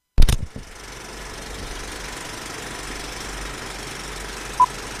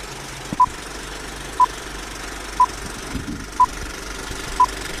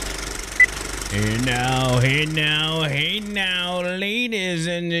Hey now, ladies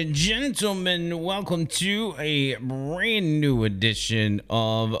and gentlemen, welcome to a brand new edition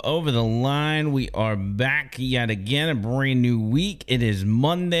of Over the Line. We are back yet again, a brand new week. It is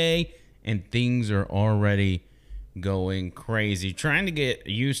Monday, and things are already going crazy. Trying to get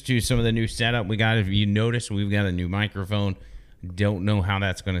used to some of the new setup we got. If you notice, we've got a new microphone. Don't know how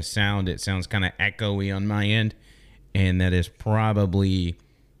that's going to sound. It sounds kind of echoey on my end, and that is probably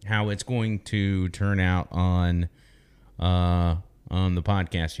how it's going to turn out on the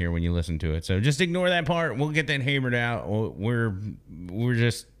podcast here when you listen to it. So just ignore that part. We'll get that hammered out. We're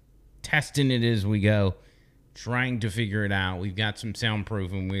just testing it as we go, trying to figure it out. We've got some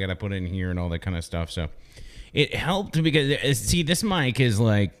soundproofing we got to put in here and all that kind of stuff. So it helped because, see, this mic is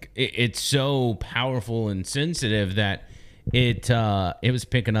like, it's so powerful and sensitive that it was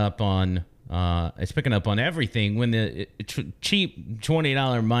picking up on it's picking up on everything. When the cheap $20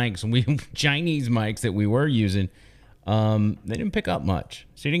 mics, Chinese mics that we were using, they didn't pick up much,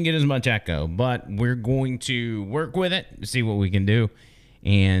 so you didn't get as much echo. But we're going to work with it, see what we can do,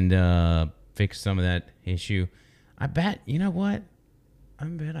 and fix some of that issue. I bet, you know what? I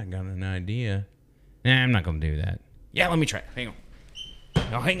bet I got an idea. Nah, I'm not going to do that. Yeah, let me try it. Hang on.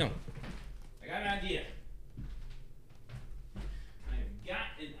 No, hang on. I got an idea.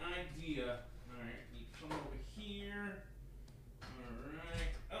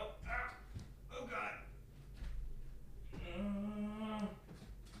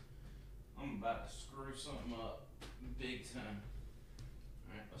 About to screw something up big time.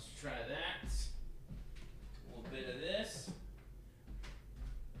 All right, let's try that. A little bit of this.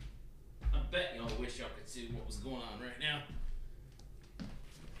 I bet y'all wish y'all could see what was going on right now.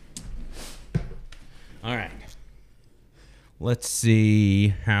 All right. Let's see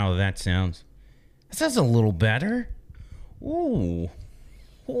how that sounds. That sounds a little better. Ooh,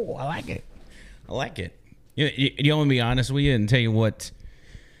 I like it. I like it. You want to be honest with you and tell you what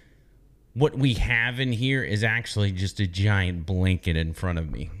we have in here is actually just a giant blanket in front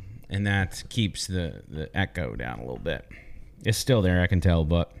of me. And that keeps the echo down a little bit. It's still there, I can tell,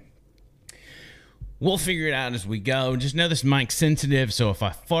 but we'll figure it out as we go. Just know this mic's sensitive, so if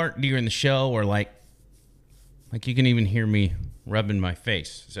I fart during the show or like you can even hear me rubbing my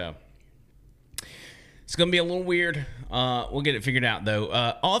face. So it's going to be a little weird. We'll get it figured out, though.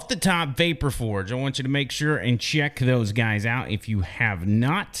 Off the top, Vapor Forge. I want you to make sure and check those guys out if you have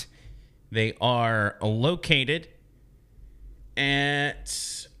not. They are located at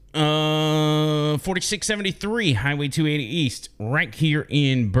 4673 Highway 280 East, right here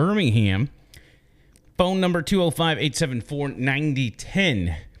in Birmingham. Phone number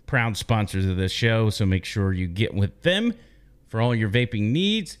 205-874-9010. Proud sponsors of this show, so make sure you get with them for all your vaping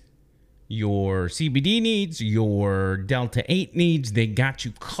needs, your CBD needs, your Delta 8 needs. They got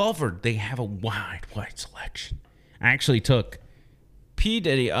you covered. They have a wide selection. I actually took P.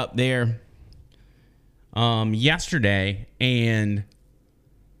 Diddy up there yesterday, and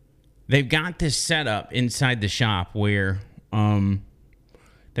they've got this setup inside the shop where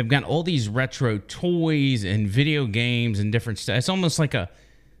they've got all these retro toys and video games and different stuff. It's almost like a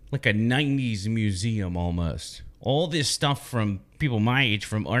 90s museum almost. All this stuff from people my age,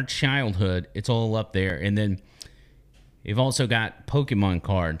 from our childhood, it's all up there. And then you've also got Pokemon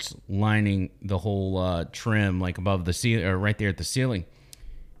cards lining the whole trim, like above the ceiling, or right there at the ceiling.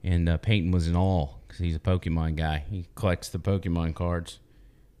 And Peyton was in awe because he's a Pokemon guy. He collects the Pokemon cards.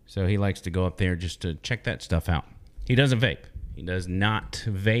 So he likes to go up there just to check that stuff out. He doesn't vape. He does not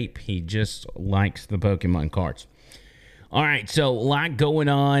vape. He just likes the Pokemon cards. All right, so a lot going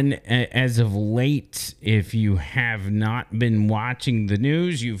on as of late. If you have not been watching the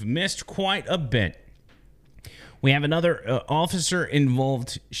news, you've missed quite a bit. We have another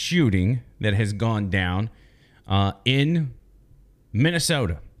officer-involved shooting that has gone down in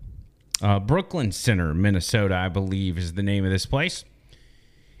Minnesota. Brooklyn Center, Minnesota, I believe, is the name of this place.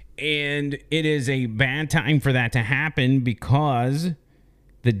 And it is a bad time for that to happen because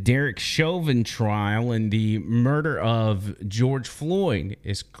the Derek Chauvin trial and the murder of George Floyd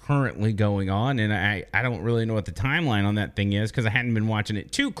is currently going on. And I don't really know what the timeline on that thing is because I hadn't been watching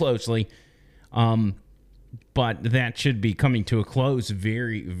it too closely. But that should be coming to a close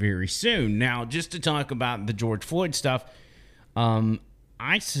very, very soon. Now, just to talk about the George Floyd stuff,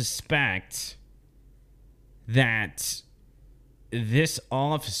 I suspect that this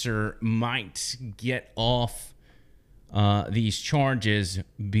officer might get off these charges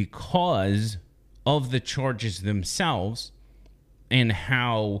because of the charges themselves and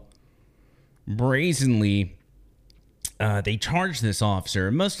how brazenly they charged this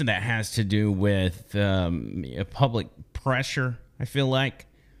officer. Most of that has to do with public pressure, I feel like.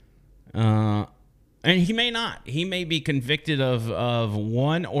 And he may not. He may be convicted of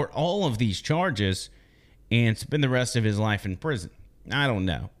one or all of these charges and spend the rest of his life in prison. I don't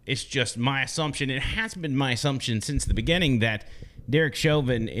know. It's just my assumption. It has been my assumption since the beginning that Derek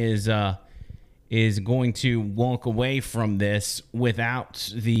Chauvin is going to walk away from this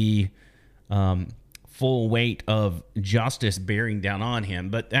without the full weight of justice bearing down on him.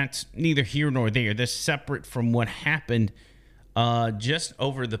 But that's neither here nor there. That's separate from what happened just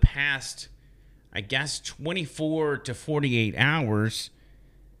over the past, I guess, 24 to 48 hours.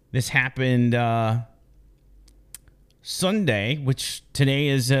 This happened Sunday, which today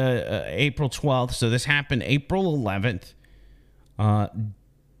is April 12th. So this happened April 11th.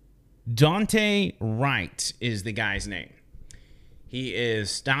 Daunte Wright is the guy's name. He is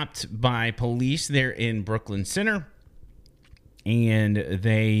stopped by police there in Brooklyn Center, and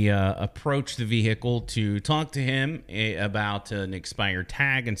they approach the vehicle to talk to him about an expired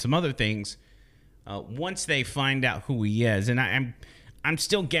tag and some other things. Once they find out who he is, and I'm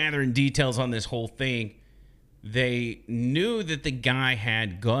still gathering details on this whole thing. They knew that the guy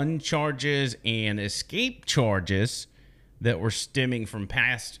had gun charges and escape charges that were stemming from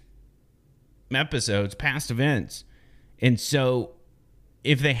past episodes, past events. And so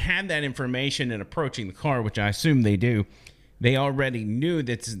if they had that information in approaching the car, which I assume they do, they already knew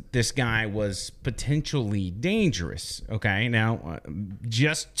that this guy was potentially dangerous. Okay, now,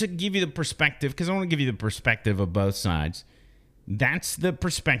 just to give you the perspective, because I want to give you the perspective of both sides, that's the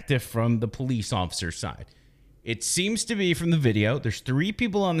perspective from the police officer's side. It seems to be from the video. There's 3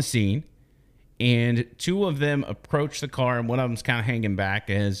 people on the scene, and 2 of them approach the car, and one of them's kind of hanging back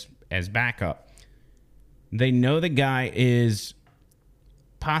as backup. They know the guy is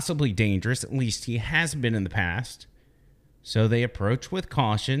possibly dangerous. At least he has been in the past. So they approach with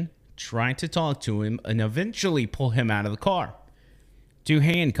caution, try to talk to him, and eventually pull him out of the car to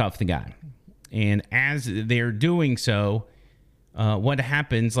handcuff the guy. And as they're doing so, what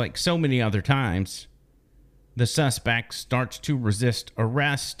happens, like so many other times, the suspect starts to resist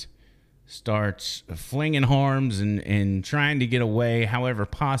arrest, starts flinging arms and trying to get away however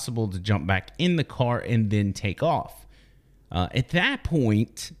possible to jump back in the car and then take off. At that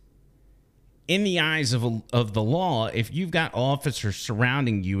point, in the eyes of the law, if you've got officers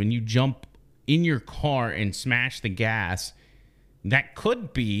surrounding you and you jump in your car and smash the gas, that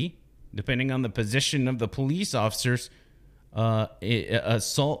could be, depending on the position of the police officers,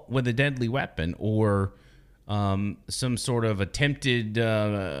 assault with a deadly weapon or some sort of attempted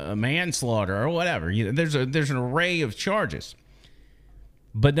manslaughter or whatever. There's an array of charges.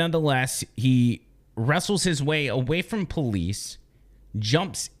 But nonetheless, he wrestles his way away from police,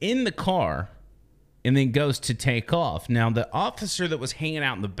 jumps in the car, and then goes to take off. Now, the officer that was hanging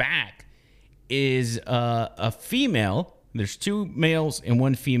out in the back is a female. There's 2 males and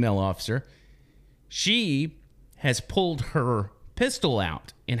 1 female officer. She has pulled her pistol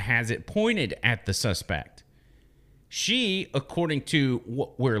out and has it pointed at the suspect. She, according to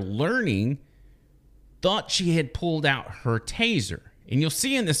what we're learning, thought she had pulled out her taser. And you'll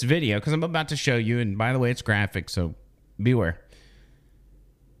see in this video, because I'm about to show you, and by the way, it's graphic, so beware.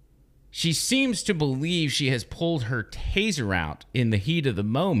 She seems to believe she has pulled her taser out in the heat of the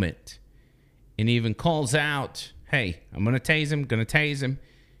moment and even calls out, "Hey, I'm going to tase him,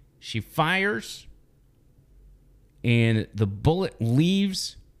 She fires, and the bullet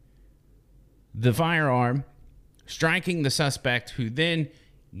leaves the firearm, striking the suspect, who then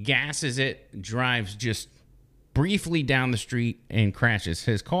gasses it, drives just briefly down the street, and crashes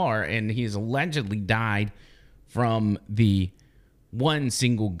his car. And he's allegedly died from the 1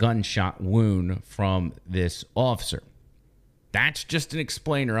 single gunshot wound from this officer. That's just an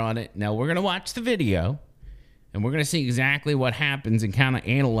explainer on it. Now we're going to watch the video, and we're going to see exactly what happens and kind of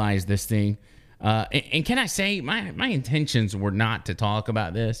analyze this thing. And can I say, my intentions were not to talk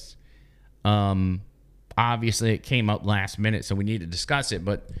about this. Obviously, it came up last minute, so we need to discuss it.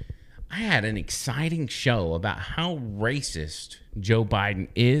 But I had an exciting show about how racist Joe Biden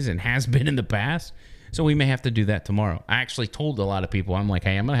is and has been in the past. So we may have to do that tomorrow. I actually told a lot of people, I'm like,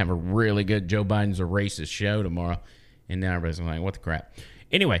 hey, I'm going to have a really good Joe Biden's a racist show tomorrow. And now everybody's like, what the crap?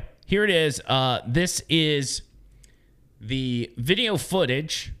 Anyway, here it is. This is the video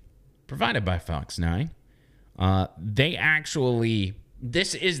footage provided by Fox 9.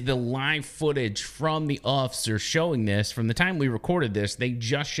 This is the live footage from the officer showing this. From the time we recorded this, they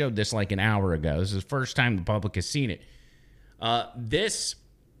just showed this like an hour ago. This is the first time the public has seen it. This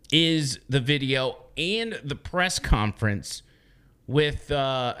is the video and the press conference with,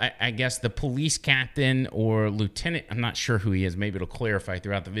 I guess, the police captain or lieutenant. I'm not sure who he is. Maybe it'll clarify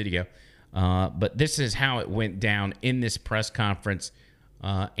throughout the video. But this is how it went down in this press conference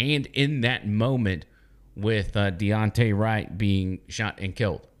and in that moment with Deontay Wright being shot and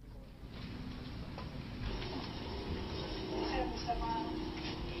killed.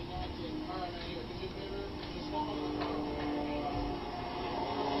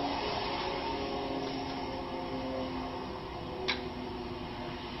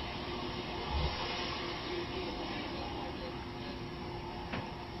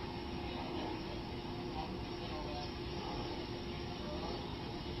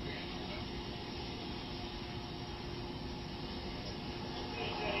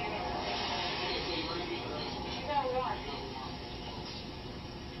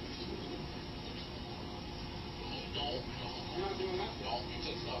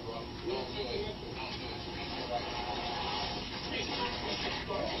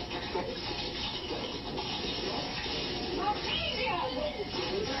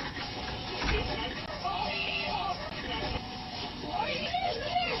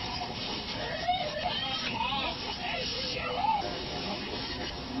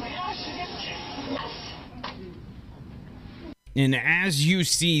 And as you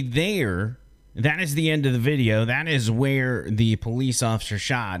see there, that is the end of the video. That is where the police officer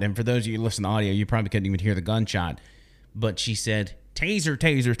shot. And for those of you who listen to audio, you probably couldn't even hear the gunshot. But she said, taser,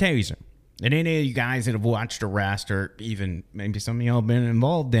 taser, taser. And any of you guys that have watched Arrest, or even maybe some of y'all been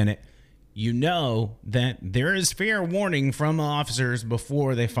involved in it, you know that there is fair warning from officers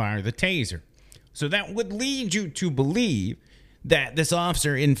before they fire the taser. So that would lead you to believe that this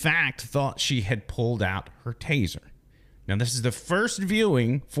officer, in fact, thought she had pulled out her taser. Now, this is the first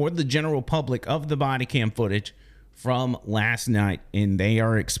viewing for the general public of the body cam footage from last night, and they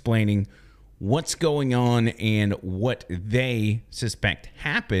are explaining what's going on and what they suspect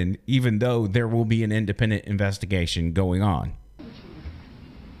happened, even though there will be an independent investigation going on. Can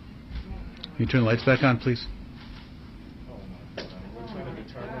you turn the lights back on, please? Oh my God. We're trying to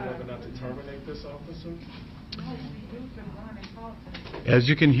determine whether or not to terminate this officer. As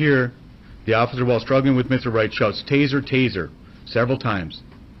you can hear, the officer, while struggling with Mr. Wright, shouts, taser, taser, several times.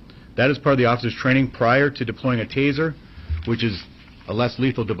 That is part of the officer's training prior to deploying a taser, which is a less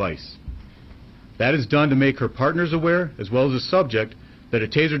lethal device. That is done to make her partners aware, as well as the subject, that a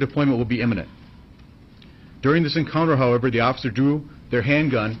taser deployment will be imminent. During this encounter, however, the officer drew their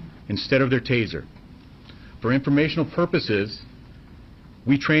handgun instead of their taser. For informational purposes,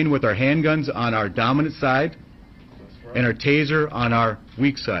 we train with our handguns on our dominant side and our taser on our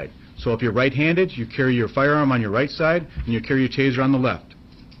weak side. So if you're right-handed, you carry your firearm on your right side, and you carry your taser on the left.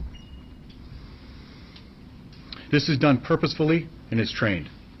 This is done purposefully and is trained.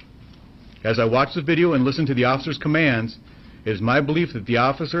 As I watch the video and listen to the officer's commands, it is my belief that the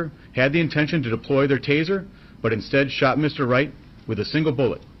officer had the intention to deploy their taser, but instead shot Mr. Wright with a single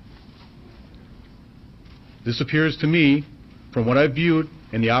bullet. This appears to me, from what I've viewed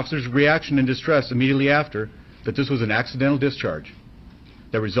and the officer's reaction and distress immediately after, that this was an accidental discharge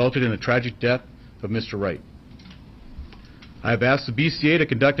that resulted in the tragic death of Mr. Wright. I have asked the BCA to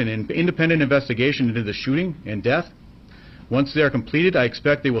conduct an independent investigation into the shooting and death. Once they are completed, I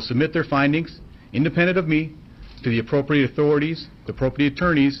expect they will submit their findings, independent of me, to the appropriate authorities, the appropriate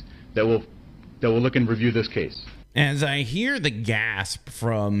attorneys that will look and review this case. As I hear the gasp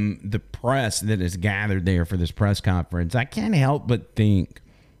from the press that is gathered there for this press conference, I can't help but think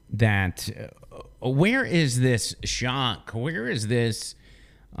that where is this shock? Where is this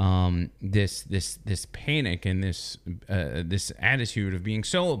this panic and this attitude of being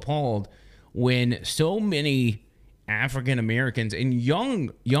so appalled when so many African Americans and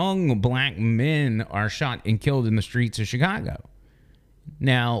young black men are shot and killed in the streets of Chicago?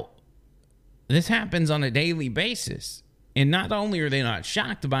 Now, this happens on a daily basis, and not only are they not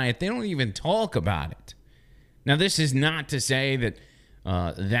shocked by it, they don't even talk about it. Now, this is not to say that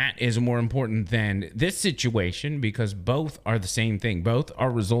that is more important than this situation, because both are the same thing. Both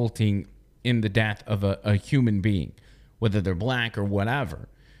are resulting in the death of a human being, whether they're black or whatever.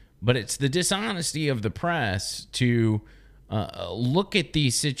 But it's the dishonesty of the press to look at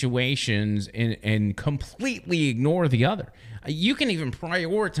these situations and completely ignore the other. You can even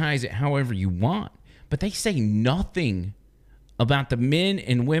prioritize it however you want, but they say nothing about the men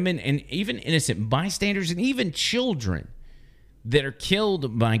and women and even innocent bystanders and even children that are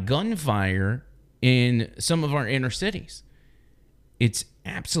killed by gunfire in some of our inner cities. It's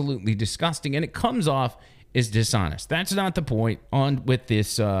absolutely disgusting, and it comes off as dishonest. That's not the point on with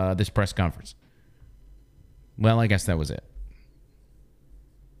this this press conference. Well, I guess that was it.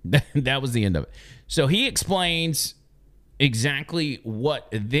 That was the end of it. So he explains exactly what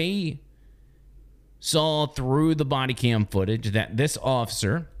they saw through the body cam footage, that this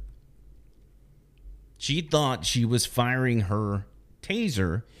officer, she thought she was firing her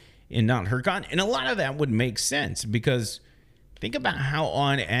taser, and not her gun. And a lot of that would make sense because think about how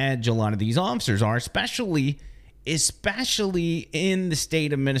on edge a lot of these officers are, especially in the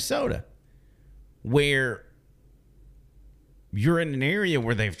state of Minnesota, where you're in an area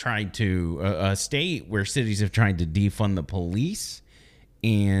where they've tried to, a state where cities have tried to defund the police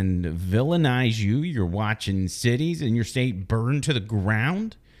and villainize you. You're watching cities in your state burn to the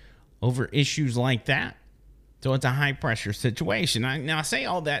ground over issues like that. So it's a high pressure situation. Now I say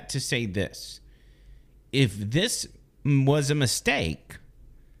all that to say this. If this was a mistake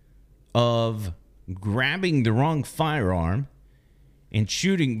of grabbing the wrong firearm and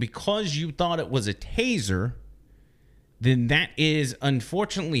shooting because you thought it was a taser, then that is,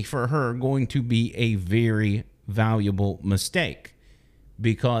 unfortunately for her, going to be a very valuable mistake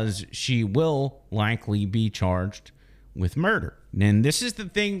because she will likely be charged with murder. And this is the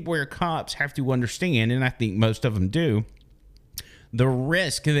thing where cops have to understand, and I think most of them do, the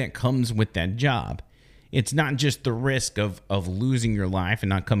risk that comes with that job. It's not just the risk of losing your life and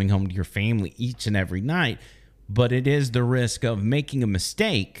not coming home to your family each and every night, but it is the risk of making a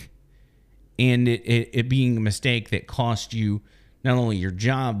mistake and it being a mistake that cost you not only your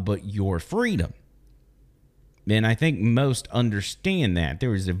job, but your freedom. And I think most understand that.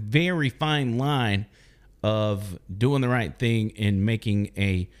 There is a very fine line of doing the right thing and making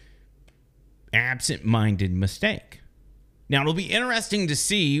a absent-minded mistake. Now, it'll be interesting to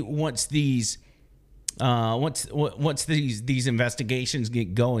see once these investigations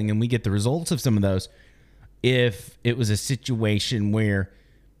get going and we get the results of some of those, if it was a situation where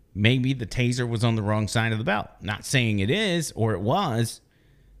maybe the taser was on the wrong side of the belt. Not saying it is or it was,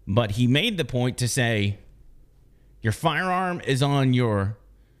 but he made the point to say your firearm is on your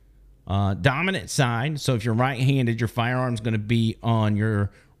dominant side. So if you're right-handed, your firearm's going to be on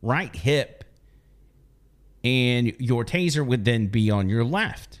your right hip, and your taser would then be on your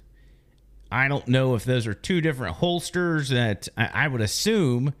left. I don't know if those are two different holsters that I would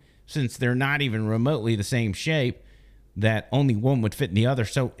assume, since they're not even remotely the same shape, that only one would fit in the other.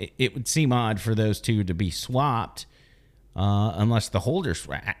 So it would seem odd for those two to be swapped unless the holders.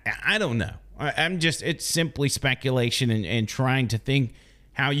 I don't know. It's simply speculation and trying to think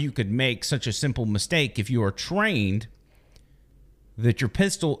how you could make such a simple mistake if you are trained that your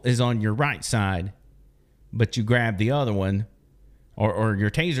pistol is on your right side, but you grab the other one, or your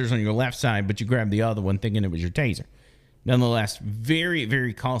taser's on your left side, but you grab the other one thinking it was your taser. Nonetheless, very,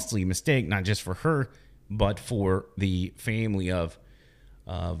 very costly mistake, not just for her, but for the family of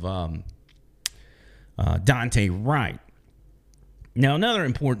Daunte Wright. Now, another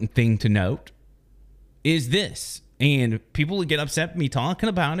important thing to note is this, and people would get upset with me talking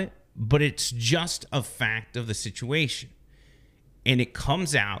about it, but it's just a fact of the situation. And it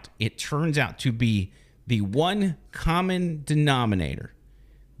turns out to be the one common denominator,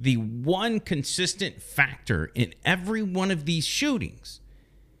 the one consistent factor in every one of these shootings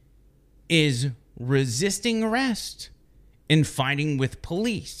is resisting arrest and fighting with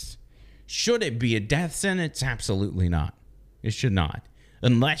police. Should it be a death sentence? Absolutely not. It should not.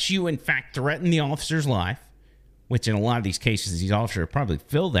 Unless you, in fact, threaten the officer's life, which in a lot of these cases, these officers probably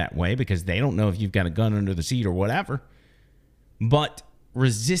feel that way because they don't know if you've got a gun under the seat or whatever. But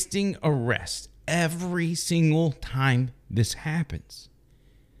resisting arrest every single time this happens.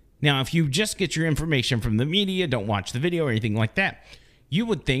 Now, if you just get your information from the media, don't watch the video or anything like that, you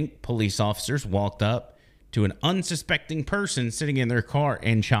would think police officers walked up to an unsuspecting person sitting in their car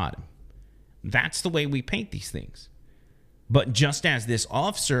and shot him. That's the way we paint these things. But just as this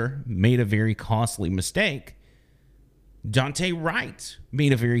officer made a very costly mistake, Daunte Wright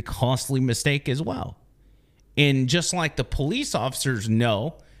made a very costly mistake as well. And just like the police officers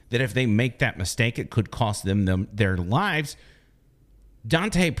know that if they make that mistake, it could cost them their lives,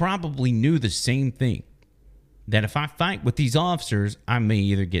 Daunte probably knew the same thing. That if I fight with these officers, I may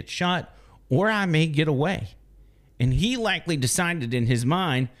either get shot or I may get away. And he likely decided in his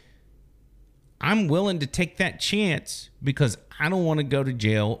mind, I'm willing to take that chance because I don't want to go to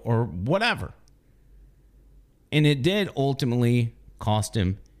jail or whatever. And it did ultimately cost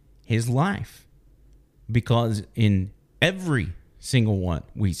him his life. Because in every single one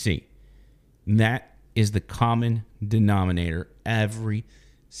we see, that is the common denominator every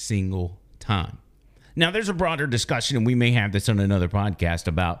single time. Now, there's a broader discussion, and we may have this on another podcast,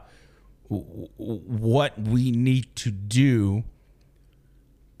 about what we need to do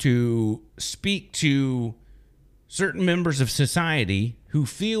to speak to certain members of society who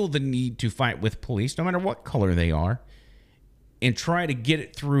feel the need to fight with police, no matter what color they are, and try to get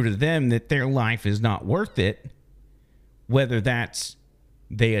it through to them that their life is not worth it, whether that's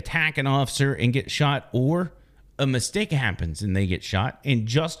they attack an officer and get shot or a mistake happens and they get shot, and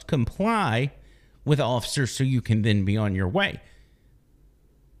just comply with officers so you can then be on your way.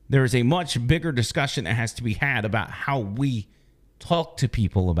 There is a much bigger discussion that has to be had about how we talk to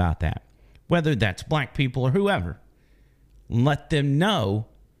people about that, whether that's black people or whoever. Let them know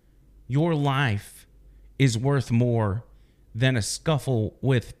your life is worth more than a scuffle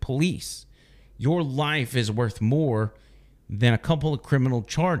with police. Your life is worth more than a couple of criminal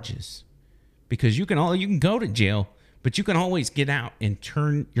charges, because you can go to jail, but you can always get out and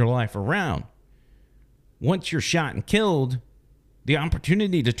turn your life around. Once you're shot and killed, the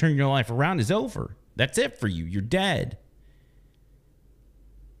opportunity to turn your life around is over. That's it for you. You're dead.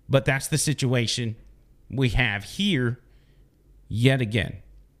 But that's the situation we have here yet again.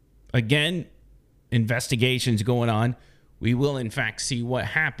 Again, investigations going on. We will, in fact, see what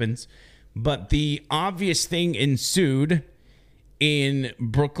happens. But the obvious thing ensued in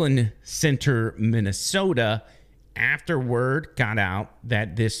Brooklyn Center, Minnesota, after word got out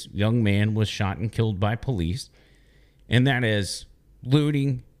that this young man was shot and killed by police, and that is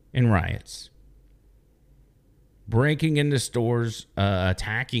looting and riots. Breaking into stores,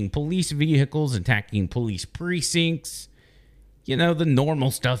 attacking police vehicles, attacking police precincts. You know, the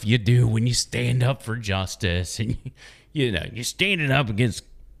normal stuff you do when you stand up for justice, and you're standing up against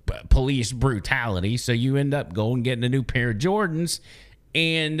police brutality, so you end up going getting a new pair of Jordans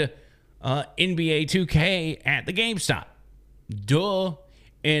and NBA 2K at the GameStop. Duh.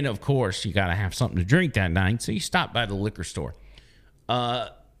 And of course, you got to have something to drink that night, so you stop by the liquor store.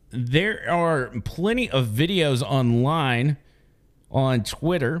 There are plenty of videos online on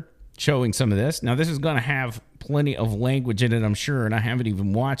Twitter showing some of this. Now, this is going to have plenty of language in it, I'm sure, and I haven't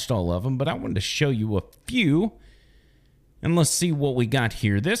even watched all of them, but I wanted to show you a few. And let's see what we got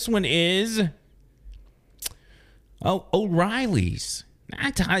here. This one is O'Reilly's.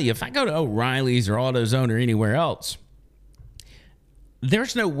 I tell you, if I go to O'Reilly's or AutoZone or anywhere else,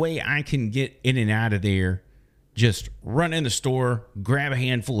 there's no way I can get in and out of there, just run in the store, grab a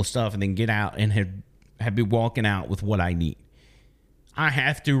handful of stuff, and then get out and have be walking out with what I need. I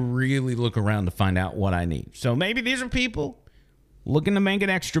have to really look around to find out what I need. So maybe these are people looking to make an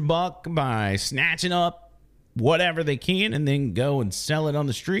extra buck by snatching up whatever they can and then go and sell it on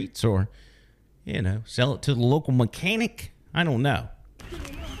the streets, or, sell it to the local mechanic. I don't know.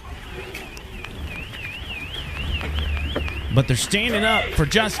 But they're standing up for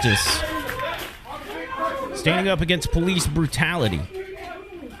justice. Standing up against police brutality.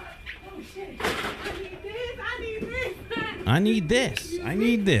 I need this. I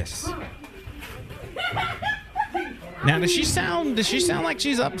need this. Now, does she sound like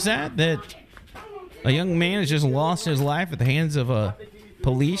she's upset that a young man has just lost his life at the hands of a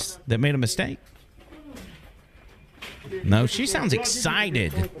police that made a mistake? No, she sounds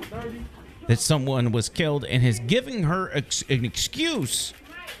excited that someone was killed and is giving her an excuse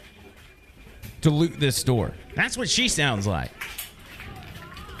to loot this store. That's what she sounds like.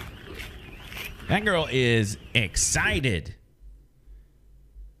 That girl is excited.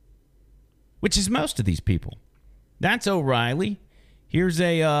 Which is most of these people. That's O'Reilly. Here's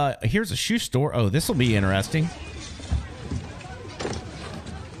a shoe store. Oh, this will be interesting.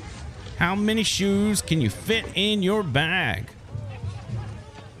 How many shoes can you fit in your bag?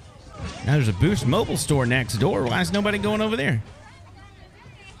 Now there's a Boost Mobile store next door. Why is nobody going over there?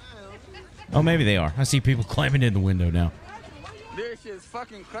 Oh, maybe they are. I see people climbing in the window now. This shit's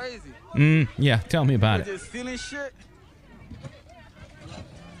fucking crazy. Yeah, tell me about it. Just stealing shit.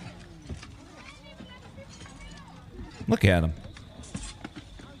 Look at them.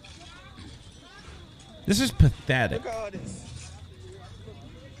 This is pathetic. Look at all this.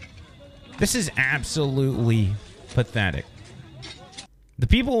 This is absolutely pathetic. The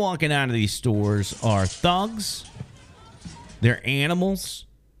people walking out of these stores are thugs, they're animals,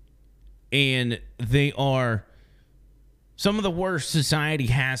 and they are some of the worst society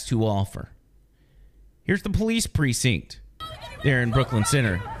has to offer. Here's the police precinct there in Brooklyn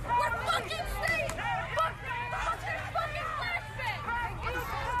Center.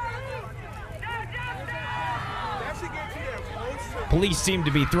 Police seem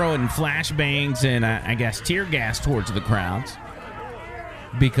to be throwing flashbangs and, I guess, tear gas towards the crowds.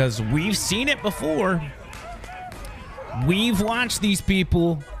 Because we've seen it before. We've watched these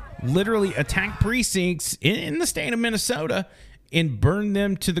people literally attack precincts in the state of Minnesota and burn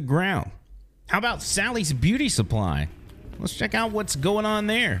them to the ground. How about Sally's Beauty Supply? Let's check out what's going on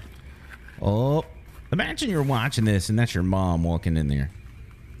there. Oh, imagine you're watching this and that's your mom walking in there.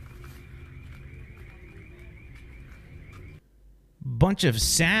 Bunch of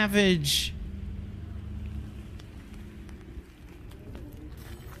savage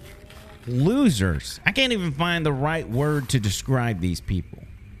losers. I can't even find the right word to describe these people.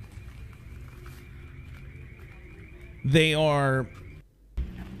 They are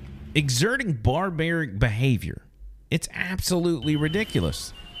exerting barbaric behavior. It's absolutely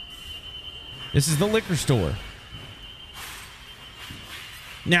ridiculous. This is the liquor store.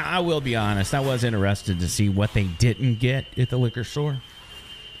 Now, I will be honest. I was interested to see what they didn't get at the liquor store.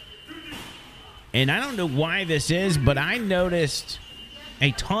 And I don't know why this is, but I noticed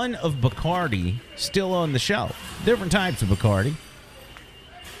a ton of Bacardi still on the shelf. Different types of Bacardi.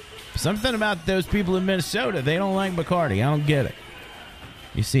 Something about those people in Minnesota, they don't like Bacardi. I don't get it.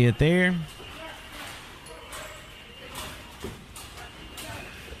 You see it there?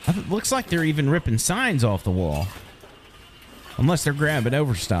 It looks like they're even ripping signs off the wall. Unless they're grabbing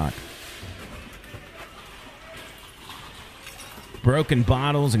overstock. Broken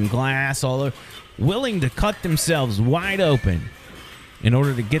bottles and glass all over. Willing to cut themselves wide open in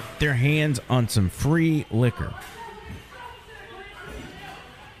order to get their hands on some free liquor.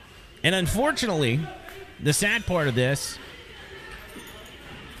 And unfortunately, the sad part of this,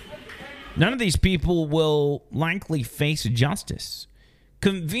 none of these people will likely face justice.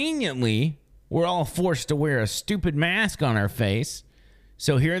 Conveniently, we're all forced to wear a stupid mask on our face.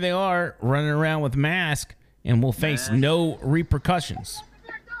 So here they are running around with masks and will face no repercussions.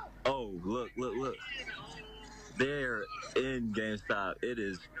 Oh, look. They're in GameStop. It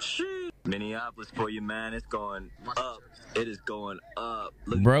is Minneapolis for you, man. It's going up. It is going up.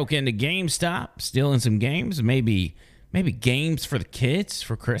 Look. Broke into GameStop, stealing some games. Maybe games for the kids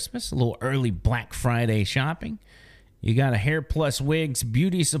for Christmas. A little early Black Friday shopping. You got a Hair Plus Wigs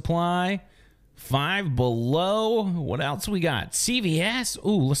beauty supply. Five Below. What else we got? CVS.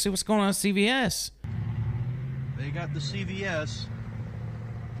 Ooh, let's see what's going on at CVS. They got the CVS.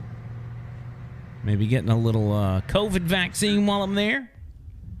 Maybe getting a little COVID vaccine while I'm there.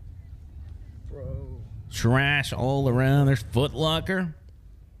 Bro. Trash all around. There's Foot Locker.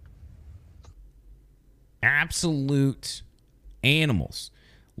 Absolute animals.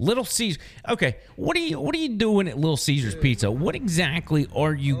 Little Caesars. Okay, what are you doing at Little Caesars Pizza? What exactly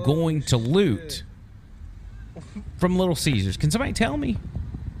are you going to loot from Little Caesars? Can somebody tell me?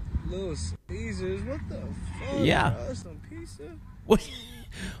 Little Caesars, what the fuck? Yeah. Bro, some pizza?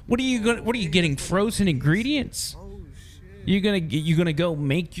 What are you getting? Frozen ingredients? Oh shit. You gonna go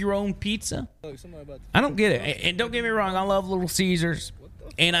make your own pizza? Look, somebody about to I don't get it. And don't get me wrong, I love Little Caesars.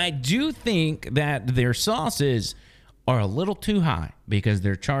 And I do think that their sauces are a little too high because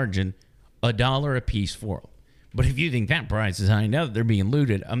they're charging $1 a piece for them. But if you think that price is high enough, they're being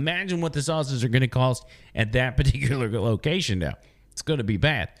looted. Imagine what the sauces are going to cost at that particular location now. It's going to be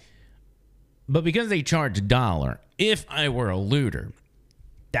bad. But because they charge $1, if I were a looter,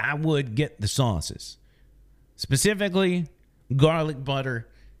 I would get the sauces. Specifically, garlic butter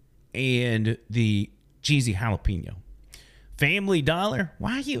and the cheesy jalapeno. Family Dollar?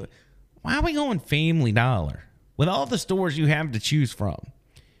 Why are we going Family Dollar? With all the stores you have to choose from.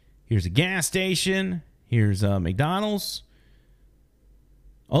 Here's a gas station. Here's McDonald's.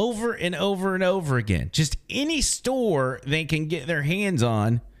 Over and over and over again. Just any store they can get their hands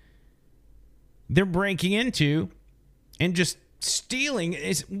on, they're breaking into and just stealing.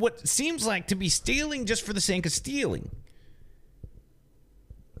 Is what seems like to be stealing just for the sake of stealing.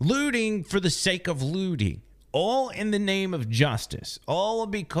 Looting for the sake of looting. All in the name of justice. All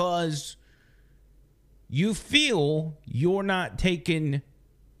because you feel you're not taken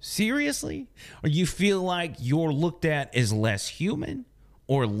seriously, or you feel like you're looked at as less human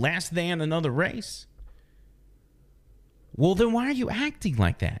or less than another race. Well, then why are you acting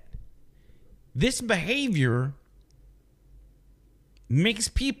like that? This behavior makes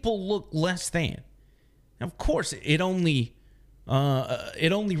people look less than. Now, of course, it only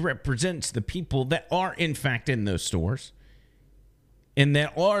represents the people that are in fact in those stores and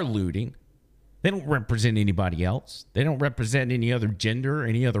that are looting. They don't represent anybody else. They don't represent any other gender or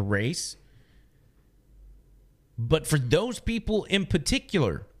any other race. But for those people in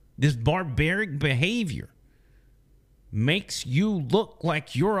particular, this barbaric behavior makes you look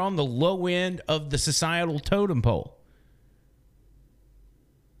like you're on the low end of the societal totem pole.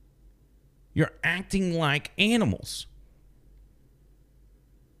 You're acting like animals.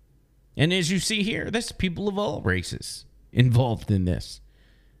 And as you see here, there's people of all races involved in this.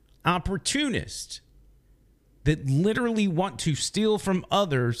 Opportunists that literally want to steal from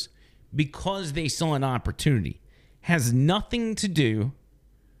others because they saw an opportunity. Has nothing to do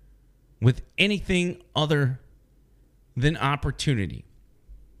with anything other than opportunity.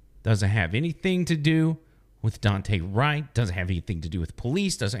 Doesn't have anything to do with Dante Wright. Doesn't have anything to do with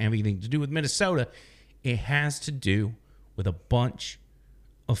police. Doesn't have anything to do with Minnesota. It has to do with a bunch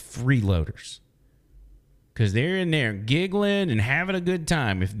of freeloaders. Because they're in there giggling and having a good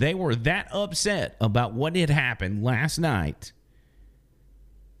time. If they were that upset about what had happened last night,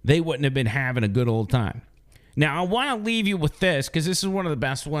 they wouldn't have been having a good old time. Now, I want to leave you with this because this is one of the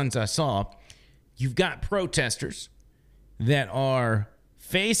best ones I saw. You've got protesters that are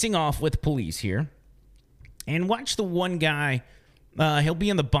facing off with police here. And watch the one guy. He'll be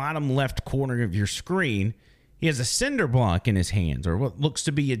in the bottom left corner of your screen. He has a cinder block in his hands, or what looks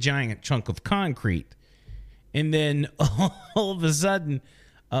to be a giant chunk of concrete. And then all of a sudden,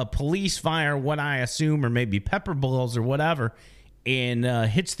 police fire what I assume are maybe pepper balls or whatever, and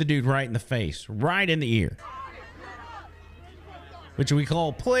hits the dude right in the face, right in the ear. Which we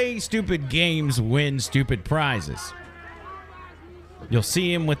call play stupid games, win stupid prizes. You'll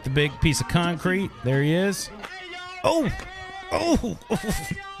see him with the big piece of concrete. There he is. Oh!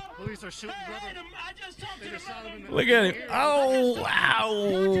 Police are shooting, brother. Look at him. Oh,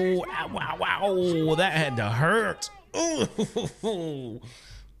 ow. Wow. That had to hurt. Ooh.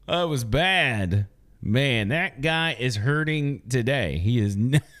 That was bad. Man, that guy is hurting today. He is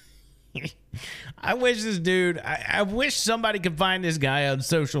not. I wish this dude, I wish somebody could find this guy on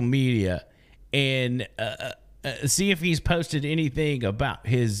social media and see if he's posted anything about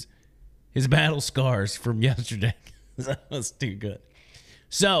his battle scars from yesterday. That was too good.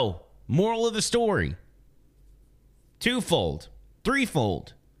 So, moral of the story. Twofold.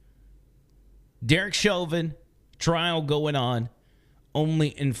 Threefold. Derek Chauvin, trial going on,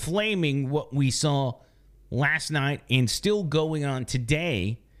 only inflaming what we saw last night and still going on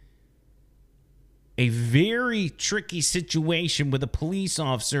today. A very tricky situation with a police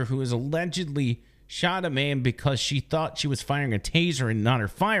officer who has allegedly shot a man because she thought she was firing a taser and not her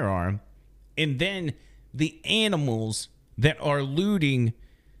firearm. And then the animals that are looting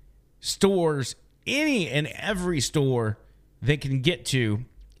stores, any and every store they can get to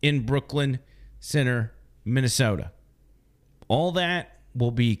in Brooklyn Center, Minnesota. All that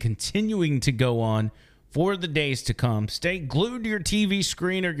will be continuing to go on for the days to come. Stay glued to your TV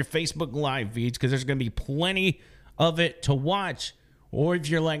screen or your Facebook Live feeds because there's going to be plenty of it to watch. Or if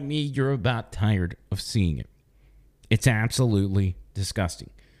you're like me, you're about tired of seeing it. It's absolutely disgusting.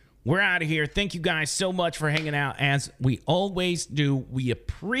 We're out of here. Thank you guys so much for hanging out. As we always do, we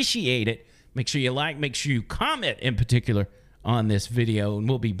appreciate it. Make sure you like, make sure you comment in particular on this video. And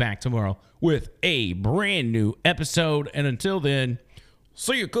we'll be back tomorrow with a brand new episode. And until then,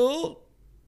 see you cool.